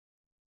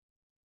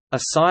A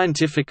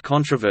scientific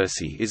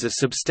controversy is a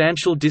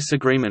substantial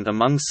disagreement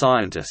among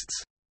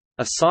scientists.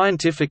 A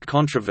scientific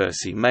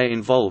controversy may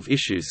involve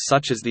issues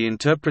such as the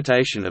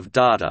interpretation of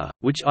data,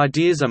 which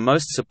ideas are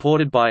most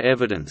supported by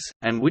evidence,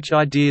 and which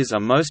ideas are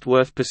most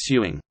worth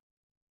pursuing.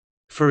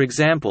 For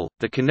example,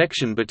 the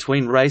connection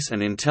between race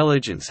and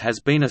intelligence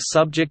has been a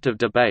subject of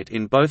debate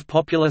in both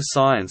popular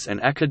science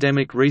and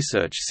academic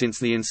research since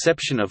the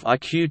inception of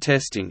IQ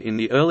testing in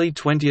the early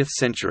 20th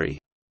century.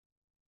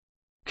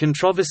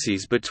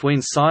 Controversies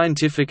between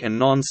scientific and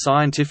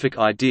non-scientific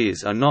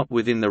ideas are not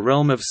within the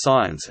realm of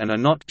science and are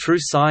not true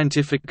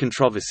scientific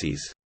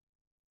controversies.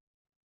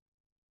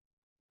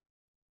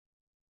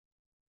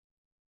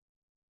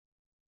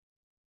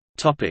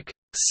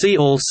 See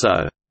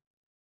also: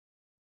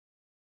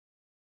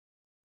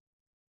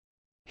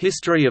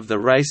 History of the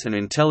race and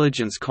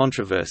intelligence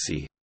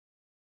controversy,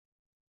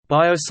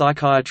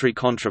 Biopsychiatry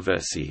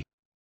controversy,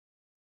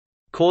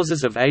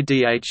 Causes of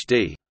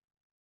ADHD,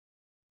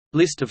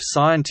 List of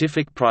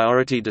scientific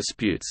priority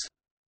disputes,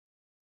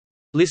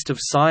 List of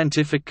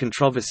scientific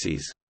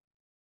controversies,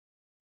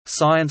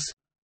 Science,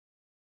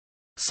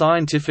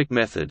 Scientific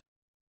method.